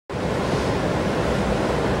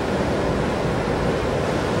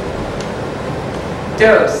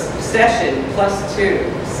Dose, obsession,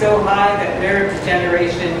 +2. So high that nerve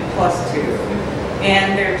degeneration, +2.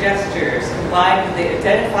 And their gestures, combined with the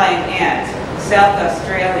identifying ant, South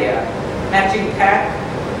Australia. Matching pack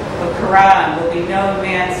of Quran will be known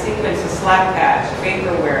man sequence of slack patch,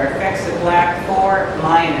 vaporware, effects of black 4-.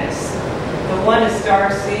 The one is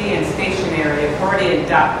star C and stationary, accordion ...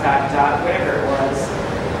 whatever it was.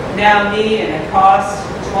 Now me and a cost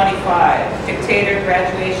 25. Dictator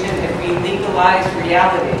graduation if we legalize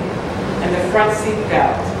reality. And the front seat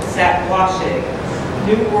belt, sat washing.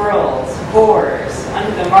 New worlds, whores,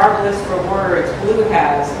 under the marvelous for words, blue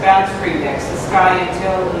house, bounce remix, the sky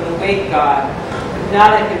until the wake god.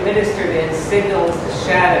 Hypnotic administered in signals the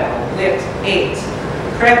shadow, lit 8.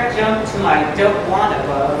 Prep jump to my don't want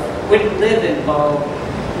above, wouldn't live in bulb.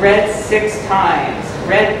 Red 6 times,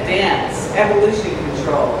 red dance, evolution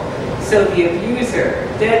control. So the abuser,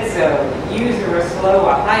 dead zone, user a slow,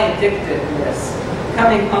 a high addictiveness.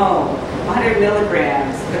 Coming home, 100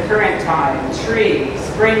 milligrams, the current time, tree,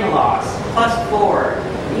 spring loss, +4,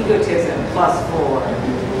 egotism, +4.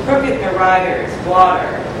 Crooked the riders,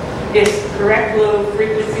 water. Its correct low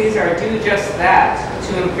frequencies are due just that,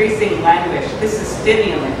 to increasing languish. This is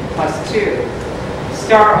stimulant, +2.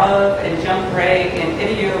 Star of and jump ray and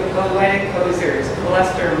idiopoetic posers,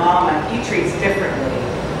 Lester Mama, he treats differently.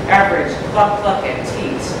 Average, pluck and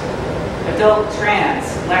teat. Adult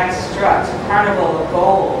trance, lax strut, carnival of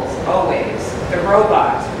goals, always. The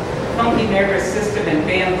robot, funky nervous system and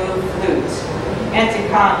bamboo flute.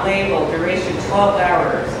 Anticon label, duration 12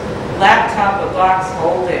 hours. Laptop of box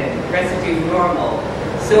holding, residue normal.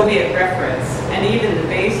 Soviet reference, and even the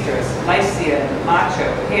bastress, Lycium,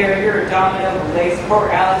 macho, hair, your domino, lace, poor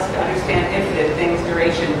Alice to understand infinite things,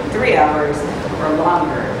 duration 3 hours or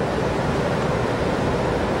longer.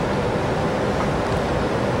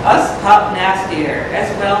 Us pop nastier, as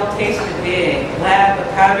well tasted being, lab, a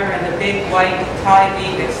powder, and the big white tie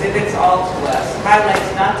beat exhibits all to us.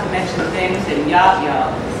 Highlights not to mention things in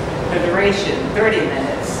yum-yums. The duration, 30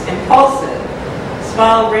 minutes. Impulsive.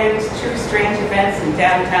 Small rings, true strange events in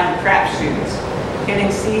downtown crapshoots. Getting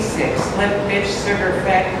seasick, slip, bitch, sugar,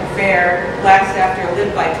 fair, lax after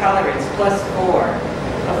live by tolerance, +4.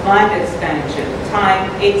 Of mind expansion, time,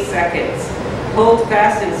 8 seconds. Hold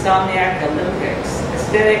fast insomniac Olympics.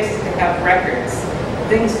 Aesthetics to have records.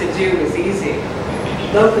 Things to do is easy.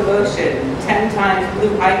 Locomotion, 10 times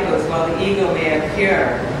blue hypos while the ego may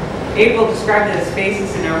appear. Abel described it as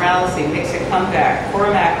faces in normalcy, makes a comeback.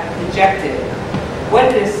 Format injected. What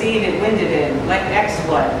it is seen and winded in, like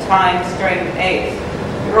X1, time, strength 8.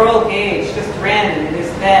 The oral gauge just ran and it is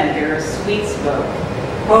then there is sweet smoke.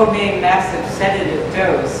 Homemade massive sedative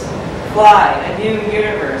dose. Fly, a new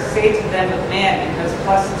universe, say to them of man because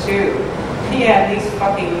 +2. Yeah, these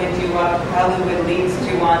fucking wind you up, Hollywood leads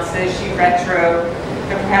to on, says she retro,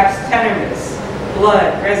 or perhaps tenderness,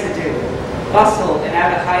 blood, residue, bustle, and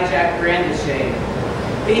out of hijack brandishing.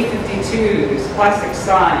 B-52s, classic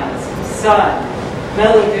signs, sun,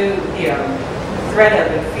 melodium, thread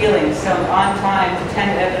of it, feeling some on-time,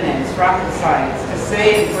 pretend evidence, rocket science, to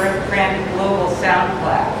say and birth crammed global sound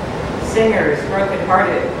clap. Singers,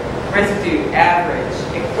 broken-hearted, residue, average,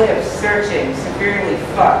 eclipse, searching, severely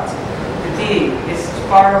fucked. The D is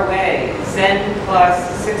far away, Zen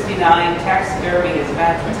plus 69, taxidermy is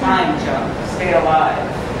about time jump, stay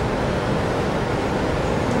alive.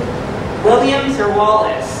 Williams or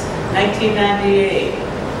Wallace, 1998.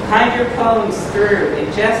 Kind your poems through,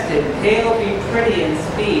 ingested, pale be pretty in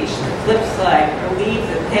speech, the flip side, relieve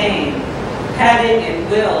the pain, padding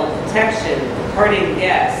and will, protection, parting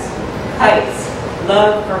guess, heights,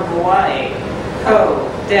 love from Hawaii,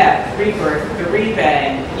 code, death, rebirth, the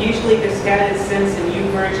rebang, usually discounted since and you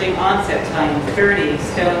verging onset time, 30,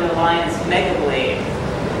 Stone Alliance Megablade.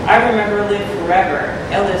 I remember live forever,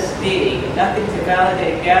 LSD, nothing to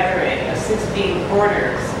validate gathering, a 16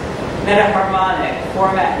 quarters, metaharmonic,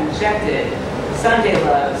 format injected, Sunday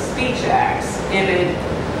love, speech acts, image,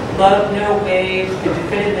 love no waves, the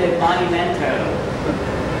definitive monumento.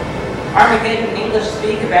 Armageddon English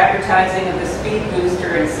speak of advertising of the speed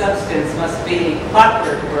booster and substance must be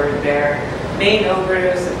clockwork word there. Main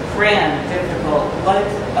overdose of cram, difficult, light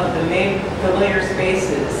of the main familiar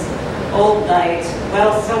spaces. Old night,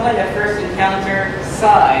 well, someone at first encounter,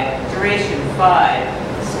 side, duration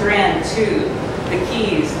 5, strand 2, the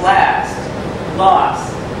keys last,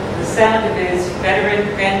 lost, the sound of his veteran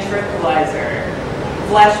ventriculizer,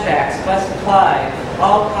 flashbacks, bus applied,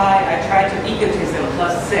 all high, I tried to egotism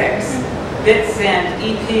 +6, bits and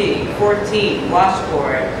EP 14,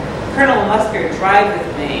 washboard, Colonel Mustard drive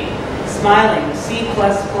with me, smiling, C++,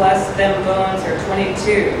 them bones are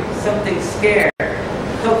 22, something scared,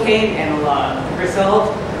 cocaine analog.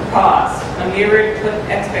 Result, cost. A mirrored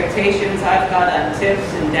expectations I've got on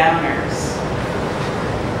tips and downers.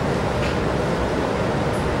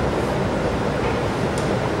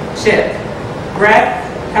 Chip. Breath,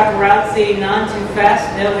 paparazzi, none too fast,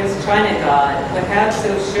 no it's China God. But how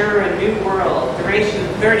so sure a new world, duration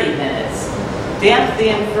 30 minutes. Damp the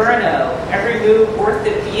inferno, every move worth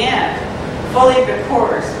the PM. Fully the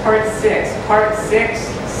course, part 6,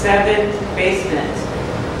 7, basement.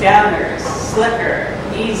 Downers, slicker,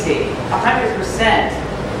 easy, 100%.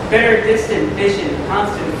 Better distant vision,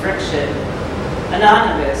 constant friction.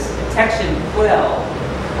 Anonymous, detection quill.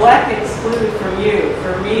 Black exclude from you,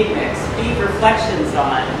 for remix, beat reflections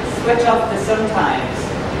on, switch off the sometimes.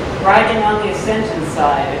 Riding on the ascension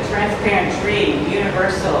side, a transparent dream,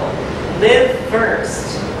 universal. Live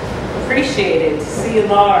first. Appreciated, to see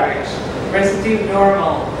large. Residue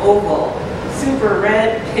normal, oval. Super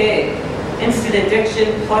red, pig. Instant addiction,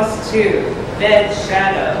 +2. Bed,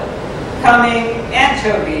 shadow. Coming,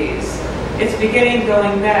 anchovies. It's beginning,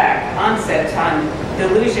 going back. Onset time,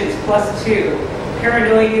 delusions, +2.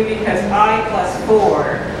 Paranoia you because I,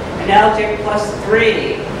 +4. Analgic,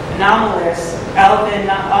 +3. Anomalous, Alvin,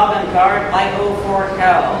 not avant-garde, like 04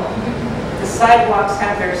 hell. The sidewalks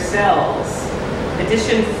have their cells.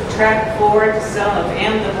 Addition track 4 to some of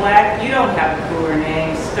Am the Black. You don't have a cooler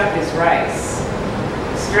name. Stuck as rice.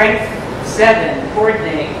 Strength 7.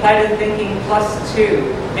 Coordinate. Platinum thinking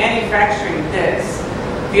 +2. Manufacturing this.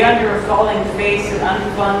 The under a falling face and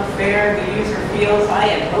unfun fare the user feels I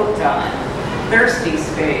had hoped on. Thirsty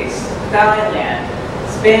space. Thailand.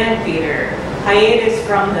 Span beater. Hiatus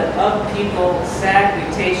from the of people. Sad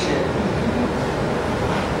mutation.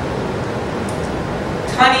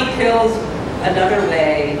 Tiny pills another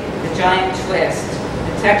way, the giant twist,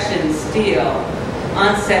 detection steel,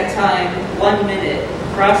 onset time 1 minute,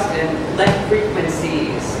 crust and lead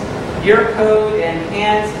frequencies, your code and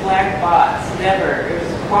hands black bots, never, it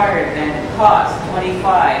was acquired then, cost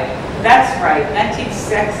 25, that's right,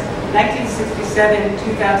 1967,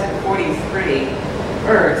 2043,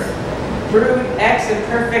 Earth, brewed X and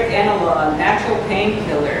perfect analog, natural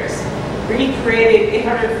painkillers, recreated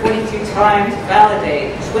 842 times,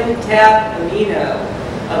 validate, twin tap amino,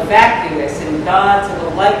 a vacuous and gods of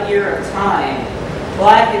a light year of time,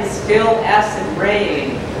 black and still acid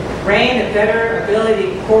rain, rain a better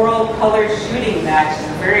ability, coral colored shooting match the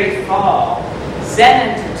very fall,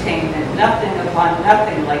 Zen entertainment, nothing upon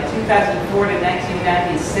nothing like 2004 to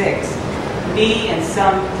 1996, me and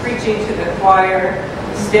some preaching to the choir,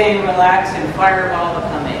 staying relaxed and fireball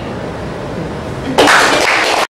becoming.